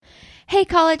Hey,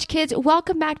 college kids,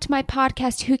 welcome back to my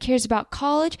podcast, Who Cares About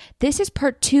College? This is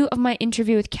part 2 of my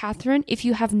interview with Catherine. If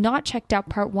you have not checked out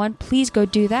part 1, please go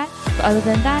do that. But other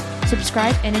than that,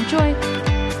 subscribe and enjoy.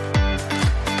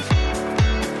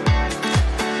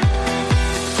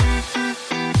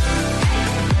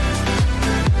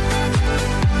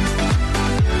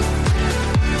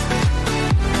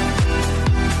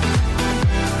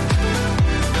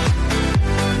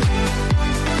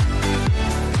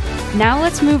 Now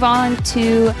let's move on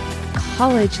to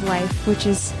college life,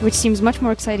 which seems much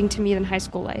more exciting to me than high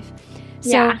school life.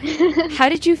 So, how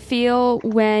did you feel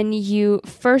when you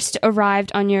first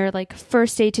arrived on your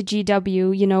first day to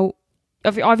GW? You know,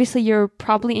 obviously you're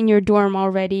probably in your dorm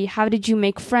already. How did you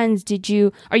make friends?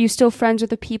 Are you still friends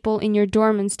with the people in your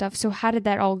dorm and stuff? So how did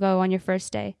that all go on your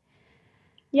first day?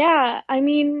 Yeah, I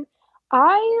mean,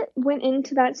 I went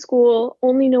into that school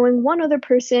only knowing one other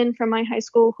person from my high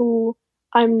school who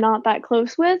I'm not that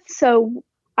close with. So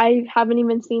I haven't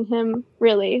even seen him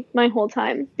really my whole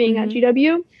time being at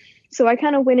GW. So I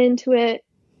kind of went into it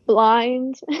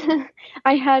blind.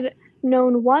 I had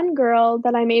known one girl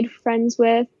that I made friends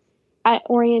with at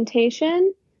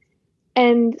orientation.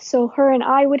 And so her and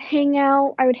I would hang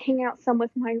out. I would hang out some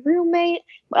with my roommate.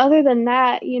 But other than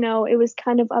that, you know, it was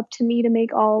kind of up to me to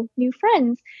make all new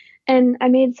friends. And I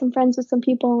made some friends with some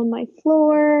people on my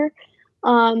floor.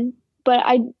 But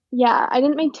I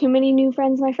didn't make too many new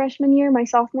friends my freshman year. My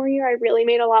sophomore year, I really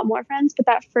made a lot more friends. But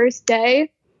that first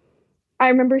day, I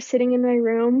remember sitting in my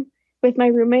room with my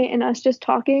roommate and us just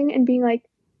talking and being like,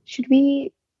 should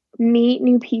we meet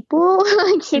new people?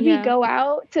 Should we go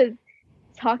out to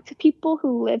talk to people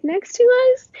who live next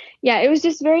to us? Yeah, it was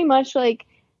just very much like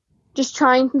just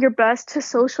trying your best to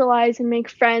socialize and make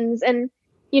friends. And,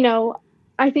 you know,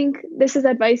 I think this is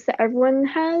advice that everyone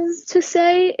has to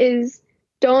say is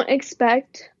don't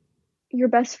expect your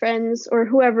best friends or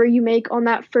whoever you make on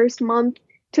that first month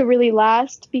to really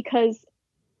last, because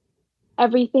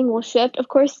everything will shift. Of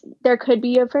course, there could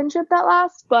be a friendship that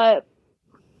lasts, but,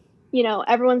 you know,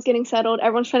 everyone's getting settled.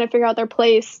 Everyone's trying to figure out their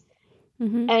place.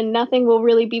 And nothing will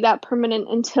really be that permanent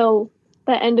until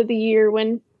the end of the year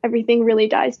when everything really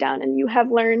dies down and you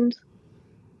have learned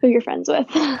who you're friends with.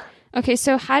 Okay,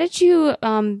 so how did you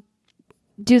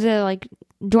do the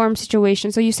dorm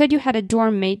situation? So you said you had a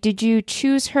dorm mate. Did you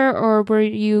choose her, or were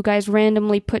you guys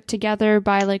randomly put together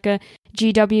by a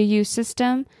GWU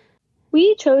system?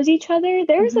 We chose each other.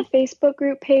 There's a Facebook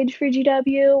group page for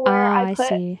GW where I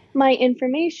put my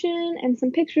information and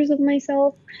some pictures of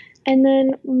myself. And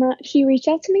then she reached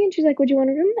out to me and she's like, would you want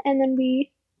a room? And then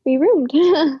we roomed.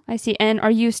 I see. And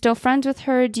are you still friends with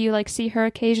her? Do you see her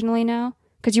occasionally now?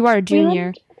 Because you are a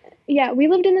junior. We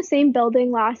lived in the same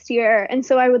building last year. And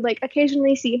so I would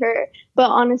occasionally see her. But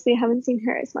honestly, I haven't seen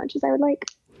her as much as I would like.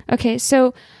 Okay,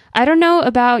 so I don't know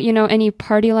about, any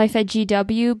party life at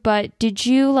GW, but did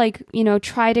you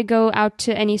try to go out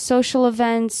to any social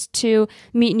events to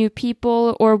meet new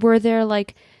people, or were there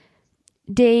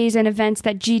days and events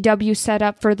that GW set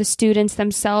up for the students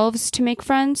themselves to make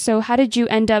friends? So how did you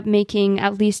end up making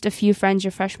at least a few friends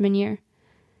your freshman year?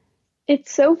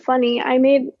 It's so funny. I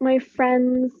made my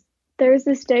friends. There's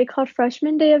this day called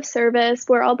Freshman Day of Service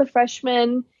where all the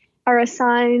freshmen are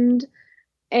assigned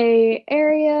a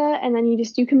area and then you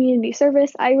just do community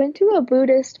service. I went to a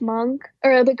Buddhist monk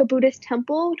or a Buddhist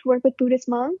temple to work with Buddhist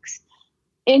monks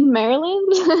in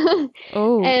Maryland.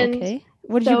 Oh, okay.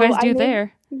 What did you guys do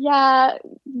there? Yeah,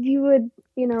 you would,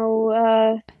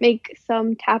 make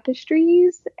some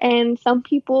tapestries and some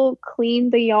people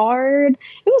cleaned the yard.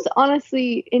 It was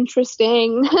honestly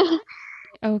interesting.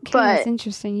 Okay, that's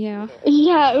interesting, yeah.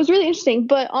 Yeah, it was really interesting.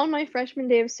 But on my freshman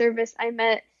day of service, I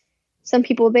met some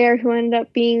people there who ended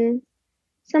up being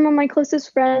some of my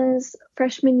closest friends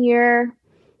freshman year.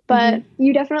 But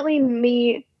you definitely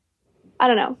meet, I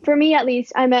don't know, for me at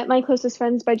least, I met my closest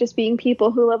friends by just being people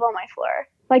who live on my floor.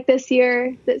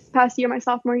 This past year, my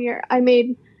sophomore year, I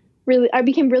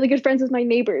became really good friends with my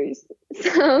neighbors.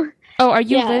 So. Oh, are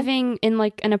you living in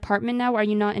an apartment now? Are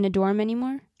you not in a dorm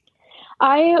anymore?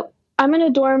 I'm in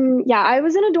a dorm. Yeah, I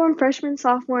was in a dorm freshman,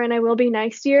 sophomore, and I will be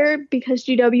next year because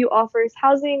GW offers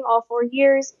housing all 4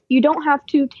 years. You don't have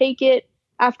to take it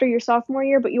after your sophomore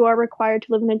year, but you are required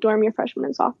to live in a dorm your freshman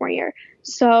and sophomore year.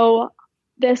 So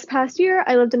this past year,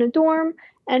 I lived in a dorm.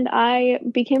 And I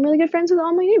became really good friends with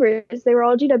all my neighbors. They were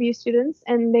all GW students,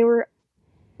 and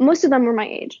most of them were my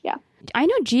age, yeah. I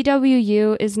know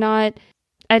GWU is not,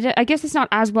 I guess it's not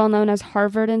as well known as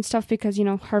Harvard and stuff because,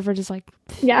 Harvard is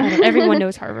everyone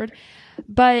knows Harvard.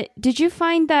 But did you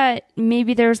find that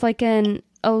maybe there's an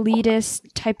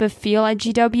elitist type of feel at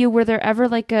GW? Were there ever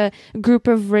like a group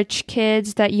of rich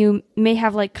kids that you may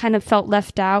have like kind of felt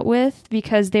left out with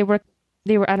because they were,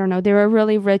 I don't know, they were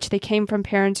really rich. They came from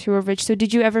parents who were rich. So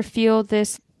did you ever feel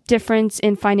this difference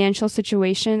in financial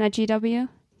situation at GW?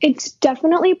 It's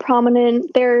definitely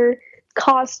prominent. Their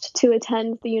cost to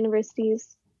attend the university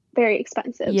is very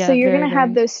expensive. Yeah, so you're going to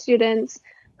have those students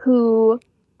who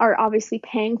are obviously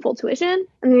paying full tuition,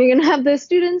 and then you're going to have those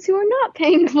students who are not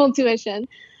paying full tuition.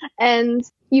 And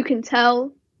you can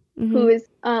tell who is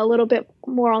a little bit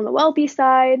more on the wealthy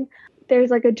side. There's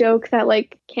like a joke that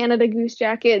like Canada Goose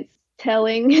Jacket's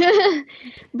telling,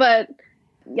 but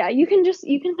yeah, you can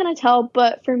kind of tell.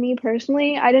 But for me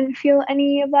personally, I didn't feel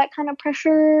any of that kind of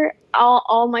pressure.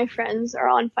 All my friends are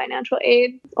on financial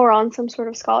aid or on some sort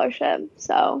of scholarship.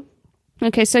 So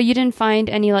okay, so you didn't find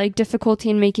any like difficulty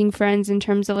in making friends in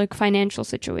terms of like financial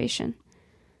situation,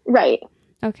 right?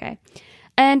 Okay.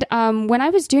 And when I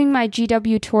was doing my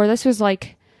GW tour, this was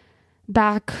like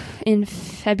back in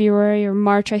February or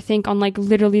March, I think, on like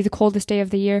literally the coldest day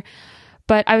of the year.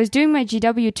 But I was doing my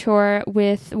GW tour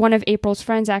with one of April's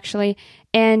friends, actually,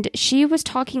 and she was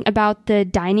talking about the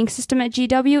dining system at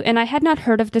GW, and I had not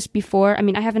heard of this before. I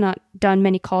mean, I have not done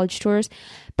many college tours,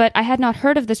 but I had not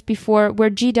heard of this before, where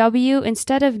GW,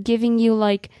 instead of giving you,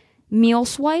 like, meal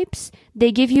swipes,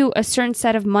 they give you a certain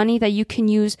set of money that you can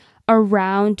use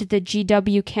around the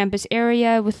GW campus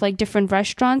area with, like, different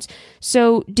restaurants.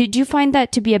 So did you find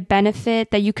that to be a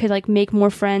benefit, that you could, like, make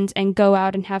more friends and go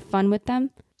out and have fun with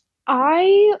them?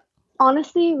 I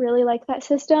honestly really like that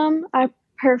system. I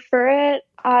prefer it.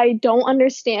 I don't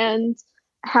understand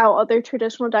how other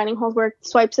traditional dining halls work.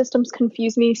 Swipe systems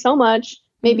confuse me so much,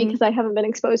 maybe because I haven't been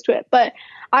exposed to it. But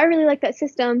I really like that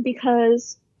system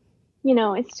because, you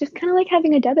know, it's just kind of like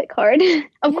having a debit card.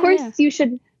 Of course, you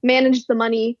should manage the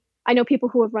money. I know people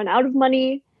who have run out of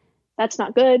money. That's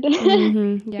not good.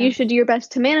 You should do your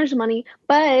best to manage the money.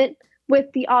 But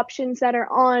with the options that are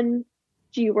on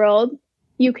G World,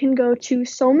 you can go to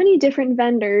so many different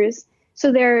vendors.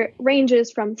 So there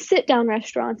ranges from sit-down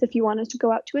restaurants, if you wanted to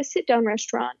go out to a sit-down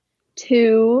restaurant,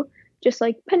 to just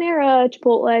like Panera,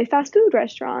 Chipotle, fast food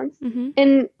restaurants.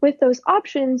 And with those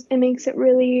options, it makes it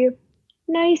really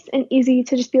nice and easy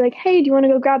to just be like, hey, do you want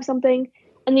to go grab something?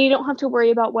 And then you don't have to worry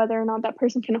about whether or not that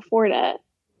person can afford it.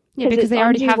 Yeah, because they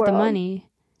already have the money.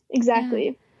 Exactly.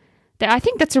 Yeah. I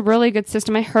think that's a really good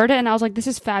system. I heard it and I was like, this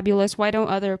is fabulous. Why don't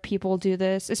other people do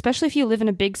this? Especially if you live in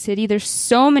a big city. There's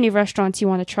so many restaurants you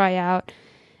want to try out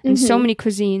and so many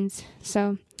cuisines.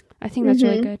 So I think that's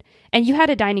really good. And you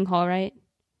had a dining hall, right?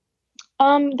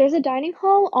 There's a dining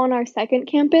hall on our second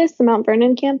campus, the Mount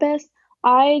Vernon campus.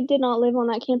 I did not live on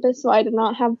that campus, so I did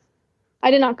not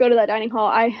go to that dining hall.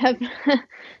 I have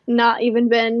not even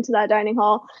been to that dining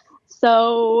hall.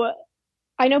 So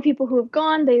I know people who have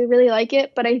gone, they really like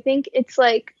it, but I think it's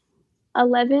like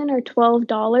 $11 or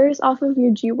 $12 off of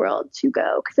your G World to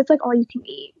go because it's like all you can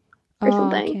eat or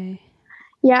something. Okay.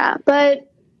 Yeah,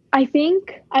 but I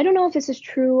don't know if this is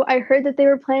true. I heard that they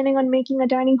were planning on making a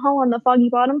dining hall on the Foggy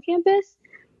Bottom campus.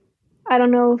 I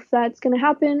don't know if that's going to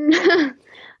happen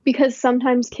because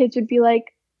sometimes kids would be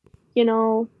like, you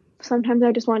know, sometimes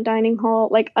I just want a dining hall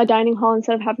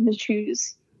instead of having to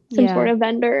choose some sort of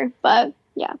vendor. But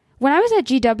yeah. When I was at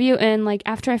GW and like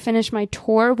after I finished my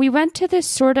tour, we went to this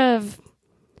sort of,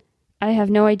 I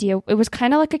have no idea. It was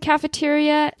kind of like a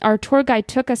cafeteria. Our tour guide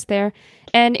took us there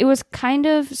and it was kind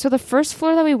of, so the first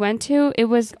floor that we went to, it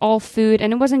was all food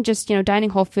and it wasn't just, you know, dining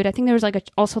hall food. I think there was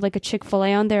like also like a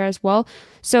Chick-fil-A on there as well.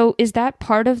 So is that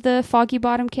part of the Foggy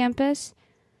Bottom campus?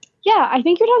 Yeah, I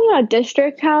think you're talking about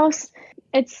District House.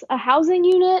 It's a housing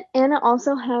unit and it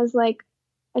also has like,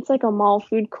 it's like a mall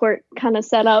food court kind of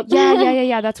setup.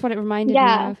 Yeah. That's what it reminded me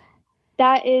of.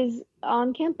 That is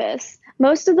on campus.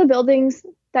 Most of the buildings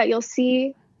that you'll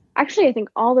see, actually, I think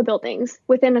all the buildings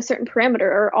within a certain parameter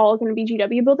are all going to be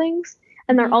GW buildings,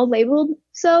 and they're all labeled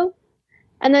so.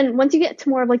 And then once you get to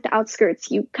more of like the outskirts,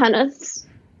 you kind of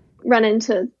run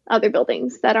into other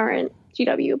buildings that aren't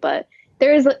GW, but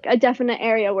there is like a definite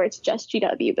area where it's just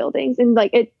GW buildings, and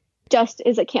like it just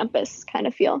is a campus kind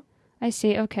of feel. I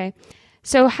see. Okay.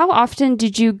 So how often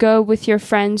did you go with your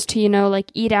friends to, you know,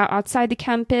 like eat out outside the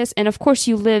campus? And of course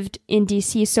you lived in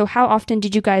DC. So how often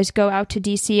did you guys go out to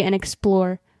DC and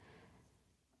explore?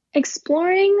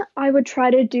 Exploring, I would try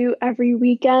to do every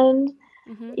weekend.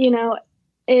 You know,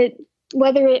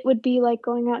 whether it would be like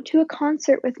going out to a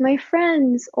concert with my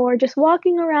friends or just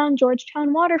walking around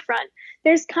Georgetown waterfront.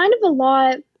 There's kind of a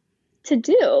lot to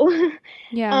do.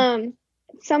 Yeah.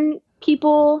 Some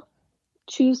people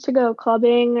choose to go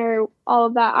clubbing or all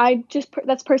of that.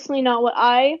 That's personally not what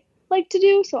I like to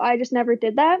do, so I just never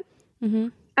did that.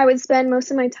 I would spend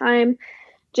most of my time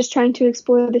just trying to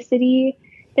explore the city.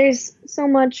 There's so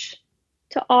much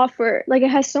to offer. Like,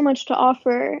 it has so much to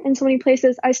offer in so many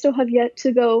places. I still have yet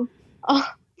to go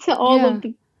to all of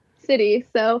the city.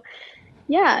 So,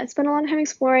 yeah, I spent a lot of time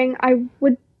exploring. I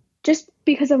would, just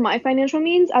because of my financial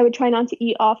means, I would try not to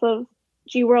eat off of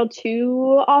G World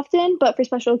too often, but for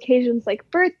special occasions like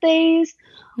birthdays,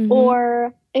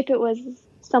 or if it was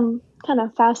some kind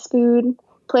of fast food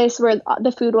place where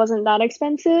the food wasn't that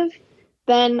expensive,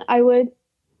 then I would,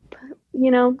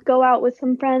 go out with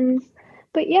some friends.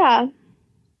 But yeah.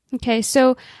 Okay,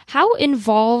 so how did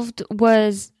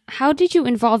you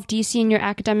involve DC in your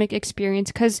academic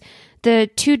experience? Because the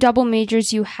two double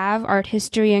majors you have, art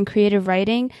history and creative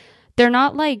writing, they're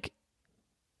not like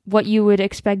what you would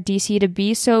expect DC to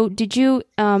be. So did you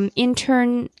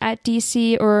intern at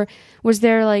DC, or was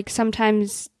there like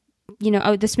sometimes,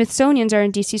 the Smithsonian's are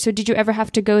in DC, so did you ever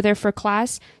have to go there for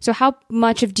class? So how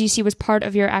much of DC was part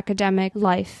of your academic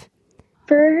life?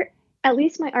 For at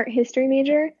least my art history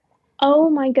major, oh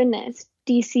my goodness,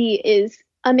 DC is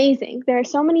amazing. There are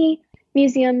so many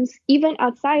museums, even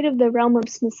outside of the realm of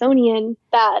Smithsonian,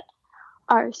 that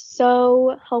are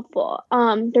so helpful.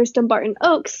 There's Dumbarton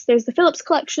Oaks, there's the Phillips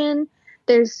Collection,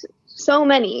 there's so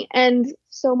many. And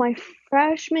so my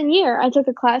freshman year, I took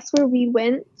a class where we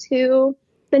went to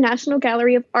the National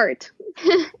Gallery of Art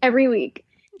every week.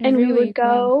 And we would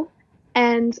go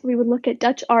and we would look at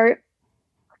Dutch art,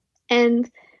 and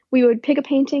we would pick a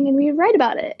painting and we would write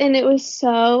about it. And it was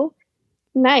so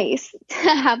nice to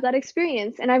have that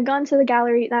experience. And I've gone to the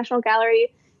National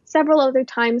Gallery several other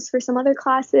times for some other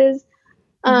classes.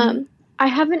 I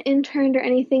haven't interned or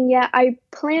anything yet. I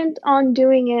planned on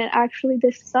doing it actually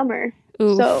this summer.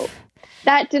 Oof. So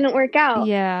that didn't work out.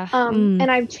 Yeah.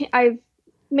 And I've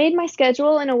made my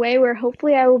schedule in a way where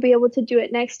hopefully I will be able to do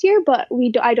it next year, but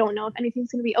I don't know if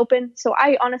anything's going to be open. So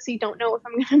I honestly don't know if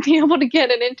I'm going to be able to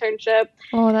get an internship.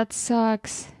 Oh, that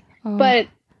sucks. Oh. But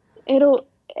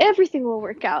everything will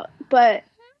work out. But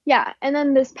yeah. And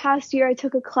then this past year I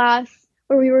took a class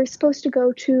where we were supposed to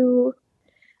go to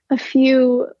a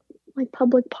few like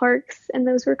public parks, and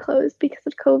those were closed because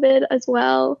of COVID as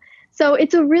well. So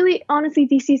it's honestly,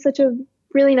 DC is such a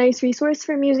really nice resource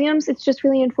for museums. It's just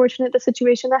really unfortunate the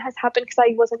situation that has happened because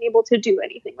I wasn't able to do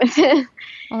anything with it.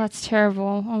 Oh, that's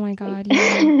terrible. Oh my God.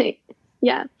 Yeah.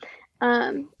 Yeah.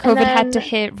 COVID had to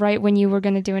hit right when you were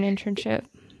going to do an internship.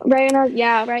 Right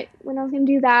when I was going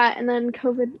to do that. And then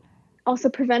COVID also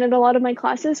prevented a lot of my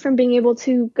classes from being able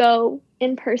to go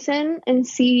in person and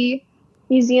see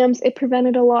museums. It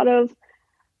prevented a lot of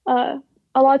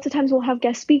times we'll have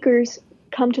guest speakers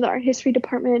come to the art history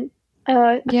department.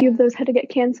 A few of those had to get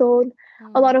canceled.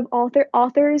 A lot of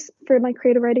authors for my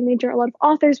creative writing major, a lot of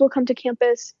authors will come to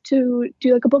campus to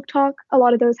do like a book talk. A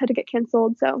lot of those had to get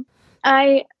canceled. So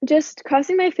I just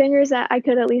crossing my fingers that I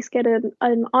could at least get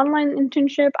an online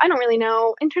internship. I don't really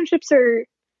know. Internships are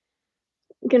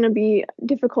going to be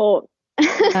difficult,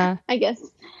 I guess.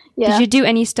 Yeah. Did you do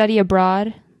any study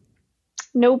abroad?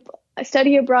 Nope.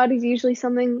 Study abroad is usually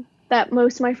something that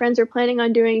most of my friends are planning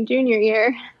on doing junior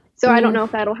year. So I don't know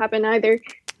if that'll happen either.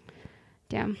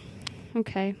 Damn.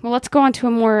 Okay. Well, let's go on to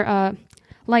a more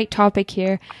light topic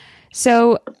here.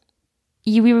 So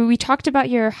we talked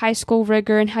about your high school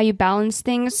rigor and how you balance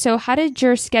things. So how did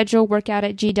your schedule work out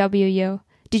at GWU?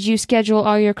 Did you schedule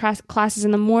all your classes in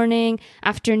the morning,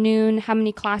 afternoon? How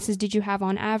many classes did you have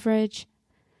on average?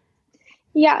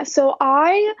 Yeah, so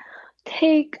I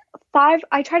try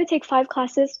to take 5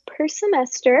 classes per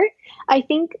semester. I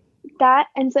think that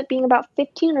ends up being about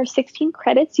 15 or 16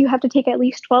 credits. You have to take at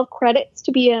least 12 credits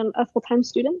to be a full-time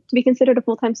student, to be considered a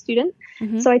full-time student.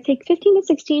 So I take 15 to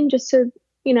 16 just to,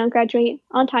 graduate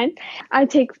on time. I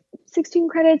take 16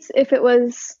 credits if it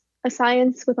was a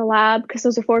science with a lab, because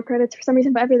those are 4 credits for some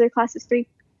reason, but every other class is 3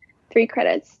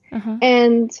 credits.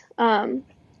 And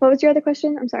what was your other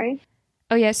question? I'm sorry.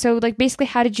 Oh, yeah. So, basically,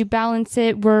 how did you balance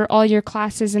it? Were all your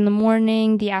classes in the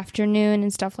morning, the afternoon,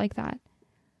 and stuff like that?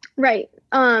 Right.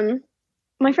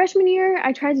 My freshman year,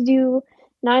 I tried to do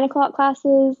 9 o'clock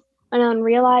classes, and then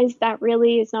realized that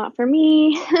really is not for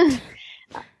me.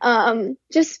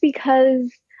 Just because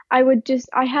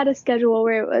I had a schedule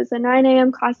where it was a 9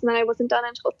 a.m. class, and then I wasn't done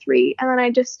until 3. And then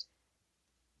I just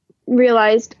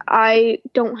realized I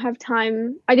don't have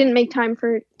time. I didn't make time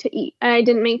to eat, and I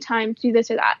didn't make time to do this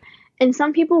or that. And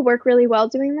some people work really well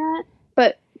doing that,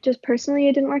 but just personally,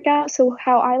 it didn't work out. So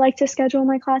how I like to schedule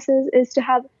my classes is to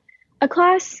have a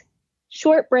class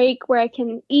short break where I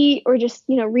can eat or just,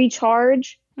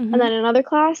 recharge, and then another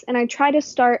class. And I try to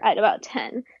start at about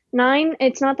 10. 9,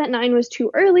 it's not that 9 was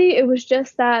too early. It was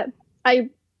just that I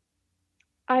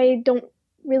don't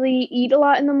really eat a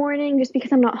lot in the morning just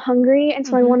because I'm not hungry. And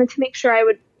so I wanted to make sure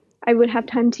I would have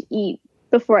time to eat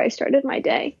before I started my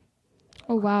day.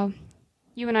 Oh, wow.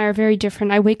 You and I are very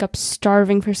different. I wake up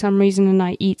starving for some reason and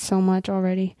I eat so much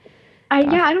already. I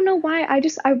don't know why. I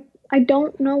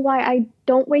don't know why I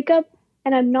don't wake up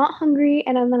and I'm not hungry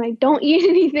and then I don't eat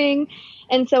anything.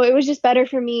 And so it was just better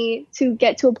for me to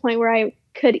get to a point where I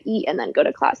could eat and then go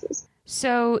to classes.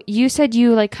 So you said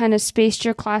you like kind of spaced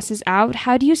your classes out.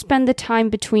 How do you spend the time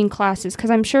between classes?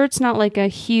 Because I'm sure it's not like a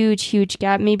huge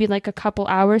gap, maybe like a couple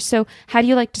hours. So how do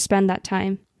you like to spend that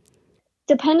time?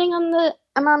 Depending on the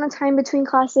amount of time between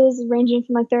classes, ranging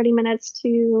from like 30 minutes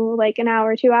to like an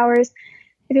hour, 2 hours.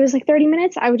 If it was like 30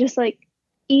 minutes, I would just like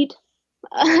eat.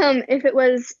 If it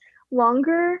was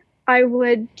longer, I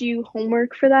would do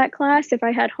homework for that class if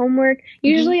I had homework.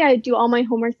 Usually I do all my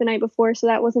homework the night before, so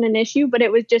that wasn't an issue, but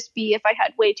it would just be if I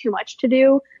had way too much to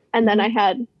do and then I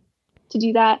had to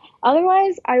do that.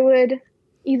 Otherwise, I would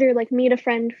either like meet a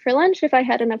friend for lunch if I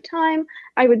had enough time.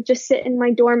 I would just sit in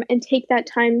my dorm and take that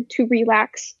time to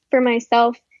relax for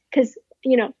myself because,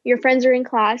 you know, your friends are in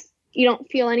class. You don't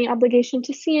feel any obligation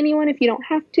to see anyone if you don't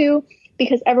have to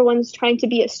because everyone's trying to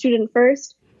be a student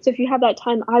first. So if you have that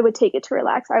time, I would take it to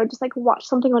relax. I would just like watch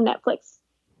something on Netflix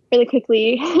really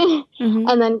quickly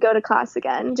and then go to class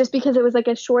again just because it was like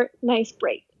a short, nice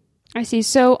break. I see.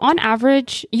 So on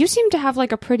average, you seem to have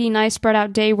like a pretty nice spread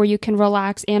out day where you can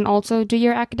relax and also do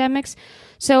your academics.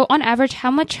 So on average,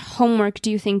 how much homework do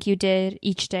you think you did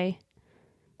each day?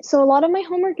 So a lot of my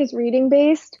homework is reading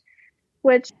based,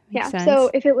 which Makes sense. So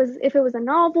if it was a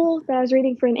novel that I was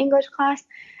reading for an English class,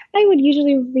 I would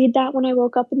usually read that when I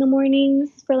woke up in the mornings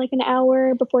for like an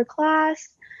hour before class.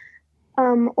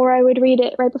 Or I would read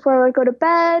it right before I would go to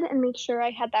bed and make sure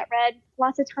I had that read.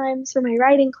 Lots of times for my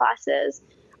writing classes,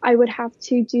 I would have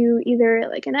to do either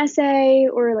like an essay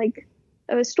or like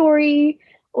a story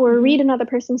or read another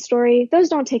person's story. Those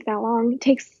don't take that long. It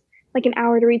takes like an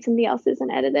hour to read somebody else's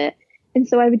and edit it. And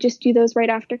so I would just do those right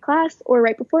after class or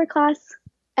right before class.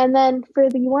 And then for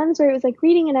the ones where it was like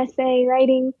reading an essay,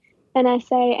 writing an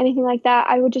essay, anything like that,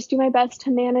 I would just do my best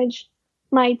to manage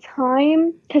my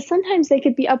time because sometimes they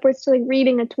could be upwards to like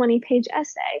reading a 20-page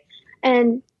essay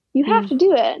and you have to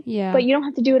do it, but you don't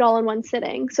have to do it all in one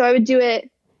sitting. So I would do it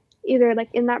either like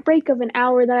in that break of an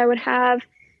hour that I would have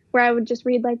where I would just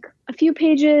read like a few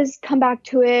pages, come back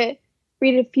to it,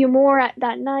 read a few more at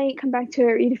that night, come back to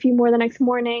it, read a few more the next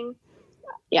morning.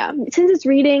 Yeah, since it's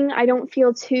reading, I don't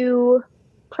feel too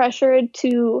pressured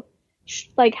to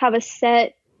like have a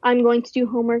set, I'm going to do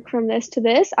homework from this to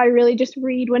this. I really just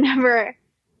read whenever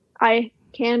I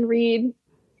can read.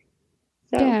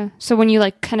 So. Yeah. So when you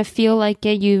like kind of feel like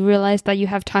it, you realize that you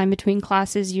have time between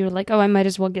classes, you're like, oh, I might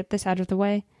as well get this out of the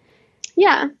way.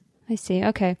 Yeah. I see.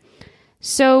 Okay.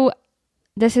 So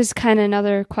this is kind of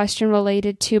another question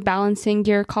related to balancing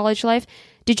your college life.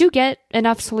 Did you get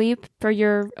enough sleep for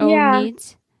your own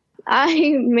needs?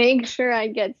 I make sure I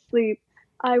get sleep.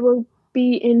 I will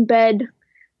be in bed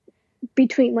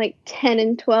between like 10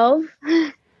 and 12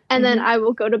 and then I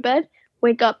will go to bed,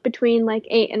 wake up between like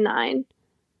 8 and 9.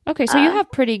 Okay, so you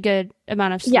have pretty good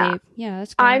amount of sleep. Yeah,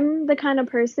 that's good. I'm the kind of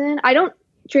person, I don't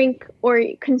drink or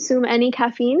consume any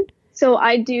caffeine, so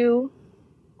I do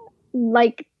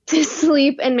like to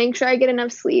sleep and make sure I get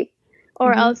enough sleep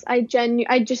or else I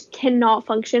just cannot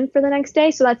function for the next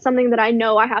day. So that's something that I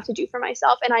know I have to do for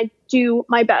myself and I do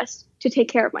my best to take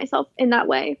care of myself in that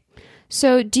way.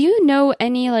 So do you know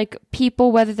any like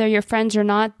people, whether they're your friends or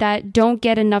not, that don't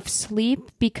get enough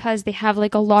sleep because they have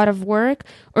like a lot of work?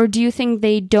 Or do you think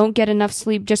they don't get enough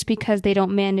sleep just because they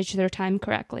don't manage their time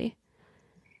correctly?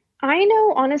 I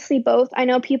know honestly both. I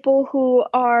know people who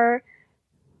are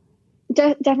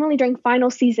definitely during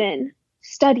final season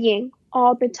studying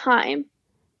all the time,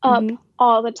 up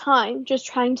all the time, just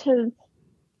trying to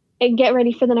get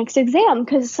ready for the next exam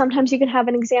because sometimes you can have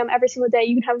an exam every single day.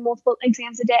 You can have multiple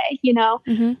exams a day, you know?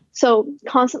 So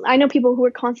constantly, I know people who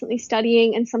are constantly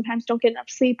studying and sometimes don't get enough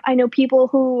sleep. I know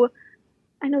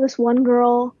this one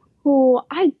girl who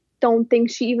I don't think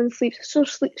she even sleeps.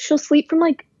 She'll sleep from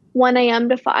like 1 a.m.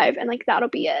 to 5 and like that'll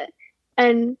be it.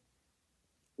 And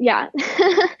yeah,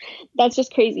 that's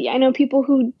just crazy. I know people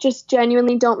who just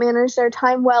genuinely don't manage their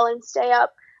time well and stay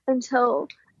up until,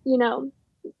 you know,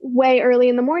 way early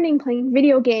in the morning playing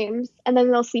video games and then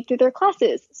they'll sleep through their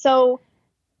classes. So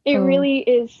it really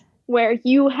is where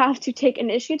you have to take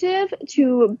initiative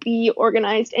to be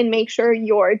organized and make sure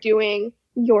you're doing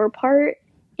your part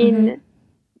in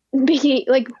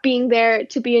being there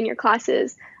to be in your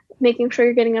classes, making sure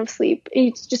you're getting enough sleep.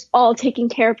 It's just all taking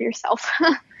care of yourself.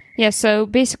 Yeah, so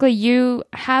basically you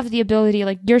have the ability,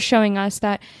 like you're showing us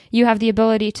that you have the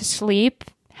ability to sleep,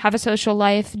 have a social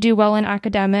life, do well in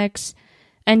academics,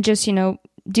 and just,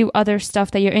 do other stuff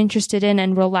that you're interested in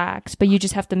and relax, but you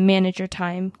just have to manage your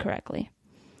time correctly.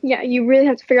 Yeah, you really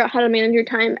have to figure out how to manage your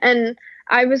time. And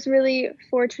I was really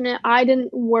fortunate. I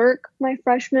didn't work my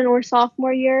freshman or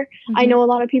sophomore year. Mm-hmm. I know a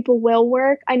lot of people will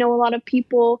work. I know a lot of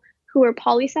people who are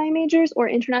poli-sci majors or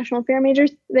international affair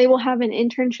majors, they will have an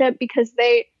internship because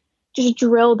they just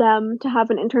drill them to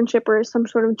have an internship or some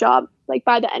sort of job like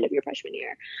by the end of your freshman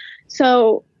year.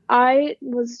 So I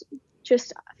was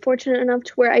just fortunate enough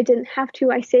to where I didn't have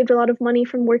to. I saved a lot of money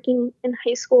from working in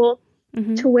high school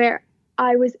to where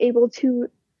I was able to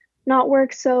not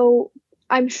work. So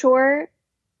I'm sure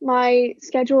my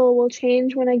schedule will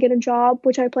change when I get a job,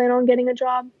 which I plan on getting a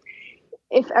job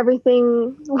if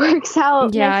everything works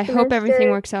out. Yeah, I hope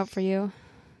everything works out for you.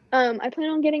 I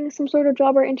plan on getting some sort of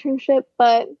job or internship,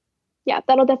 but yeah,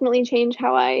 that'll definitely change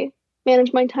how I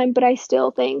manage my time. But I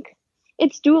still think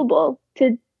it's doable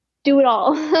to do it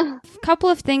all. A couple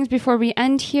of things before we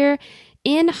end here.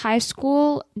 In high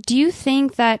school, do you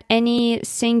think that any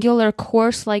singular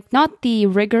course, like not the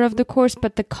rigor of the course,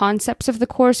 but the concepts of the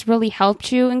course really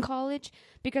helped you in college?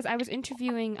 Because I was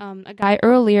interviewing a guy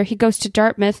earlier, he goes to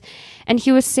Dartmouth, and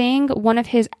he was saying one of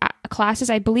his classes,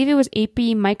 I believe it was AP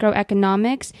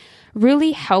Microeconomics,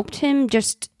 really helped him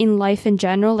just in life in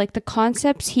general. Like the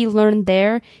concepts he learned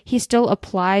there, he still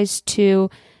applies to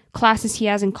classes he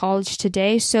has in college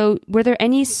today. So were there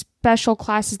any special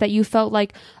classes that you felt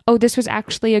like, oh, this was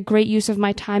actually a great use of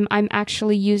my time, I'm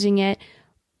actually using it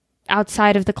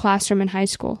outside of the classroom in high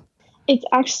school? It's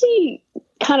actually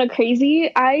kind of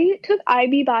crazy. I took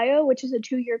IB Bio, which is a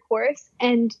 2-year course,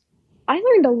 and I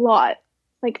learned a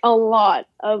lot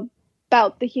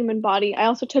about the human body. I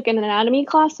also took an anatomy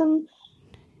class in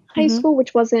high school,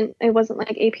 which wasn't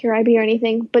like AP or IB or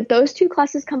anything, but those two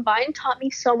classes combined taught me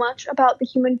so much about the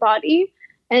human body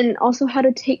and also how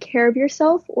to take care of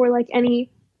yourself or like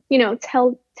any,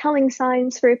 telling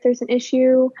signs for if there's an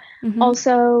issue.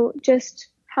 Also just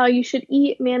how you should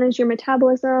eat, manage your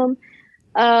metabolism,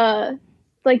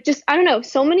 like just, I don't know,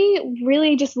 so many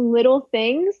really just little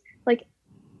things, like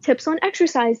tips on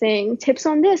exercising, tips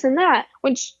on this and that,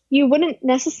 which you wouldn't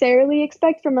necessarily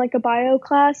expect from like a bio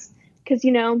class because,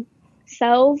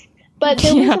 cells. But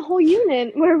there was a whole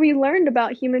unit where we learned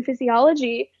about human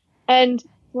physiology, and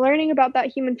learning about that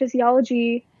human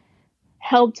physiology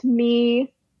helped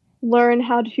me learn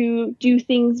how to do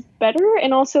things better.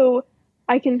 And also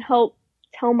I can help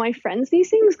tell my friends these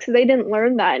things because they didn't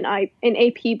learn that in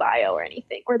AP bio or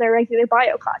anything, or their regular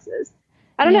bio classes.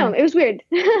 I don't know. It was weird.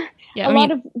 A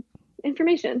lot of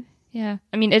information. Yeah.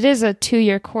 I mean, it is a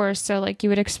 2-year course, so like you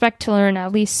would expect to learn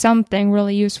at least something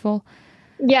really useful.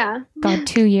 Yeah. God,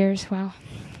 2 years. Wow.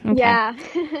 Okay. Yeah.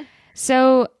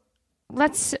 So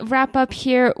let's wrap up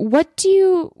here. What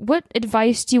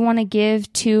advice do you want to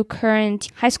give to current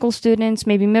high school students,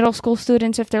 maybe middle school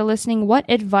students if they're listening? What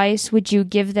advice would you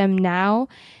give them now?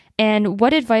 And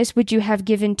what advice would you have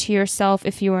given to yourself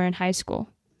if you were in high school?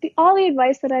 All the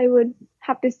advice that I would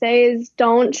have to say is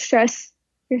don't stress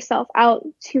yourself out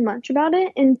too much about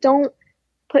it, and don't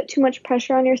put too much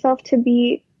pressure on yourself to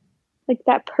be like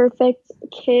that perfect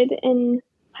kid in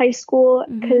high school,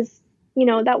 because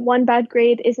that one bad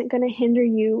grade isn't going to hinder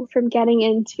you from getting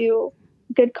into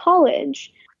good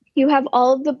college. You have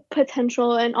all of the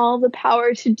potential and all of the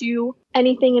power to do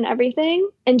anything and everything,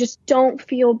 and just don't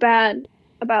feel bad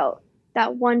about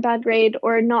that one bad grade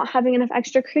or not having enough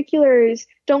extracurriculars.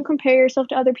 Don't compare yourself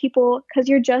to other people, because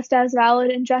you're just as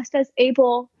valid and just as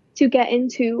able to get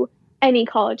into any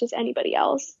college as anybody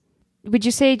else. Would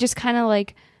you say just kind of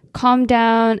like calm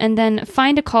down and then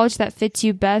find a college that fits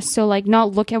you best? So like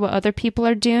not look at what other people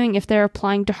are doing. If they're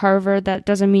applying to Harvard, that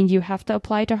doesn't mean you have to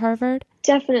apply to Harvard.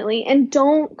 Definitely. And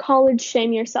don't college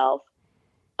shame yourself.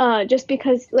 Just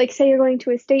because, like, say you're going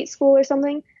to a state school or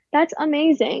something, that's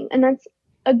amazing. And that's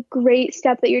a great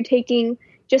step that you're taking.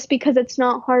 Just because it's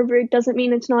not Harvard doesn't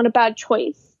mean it's not a bad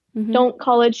choice. Don't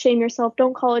college shame yourself.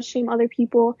 Don't college shame other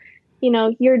people.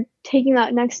 You're taking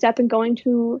that next step and going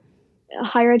to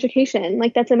higher education.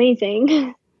 Like, that's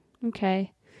amazing.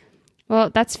 Okay. Well,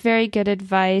 that's very good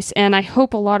advice, and I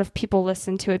hope a lot of people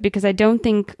listen to it, because I don't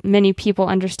think many people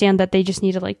understand that they just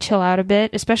need to like chill out a bit,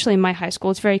 especially in my high school.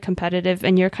 It's very competitive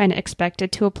and you're kind of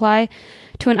expected to apply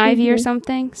to an Ivy or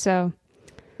something. So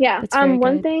yeah,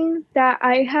 one thing that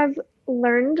I have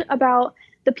learned about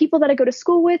the people that I go to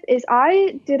school with is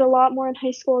I did a lot more in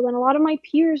high school than a lot of my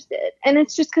peers did. And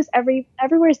it's just because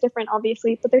everywhere is different,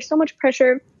 obviously, but there's so much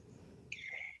pressure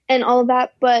and all of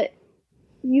that. But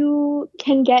you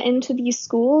can get into these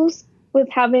schools with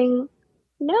having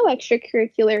no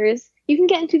extracurriculars. You can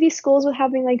get into these schools with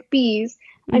having like B's.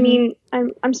 I mean,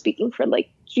 I'm speaking for like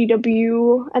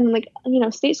GW and like,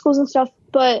 state schools and stuff,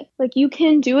 but like you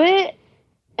can do it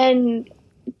and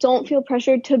don't feel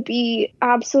pressured to be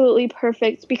absolutely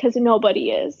perfect because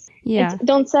nobody is. Yeah.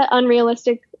 Don't set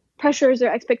unrealistic pressures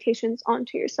or expectations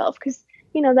onto yourself because,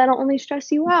 that'll only stress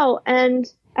you out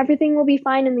and everything will be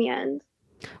fine in the end.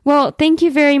 Well, thank you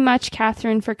very much,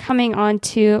 Catherine, for coming on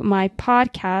to my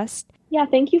podcast. Yeah,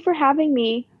 thank you for having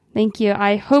me. Thank you.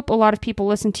 I hope a lot of people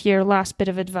listen to your last bit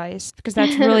of advice because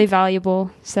that's really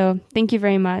valuable. So thank you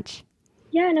very much.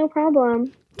 Yeah, no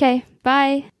problem. Okay,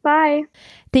 bye. Bye.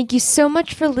 Thank you so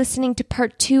much for listening to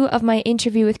part 2 of my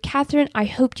interview with Catherine. I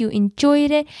hope you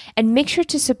enjoyed it, and make sure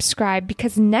to subscribe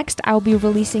because next I'll be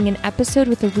releasing an episode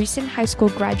with a recent high school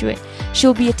graduate.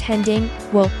 She'll be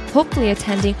hopefully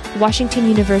attending Washington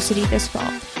University this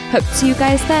fall. Hope to see you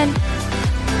guys then.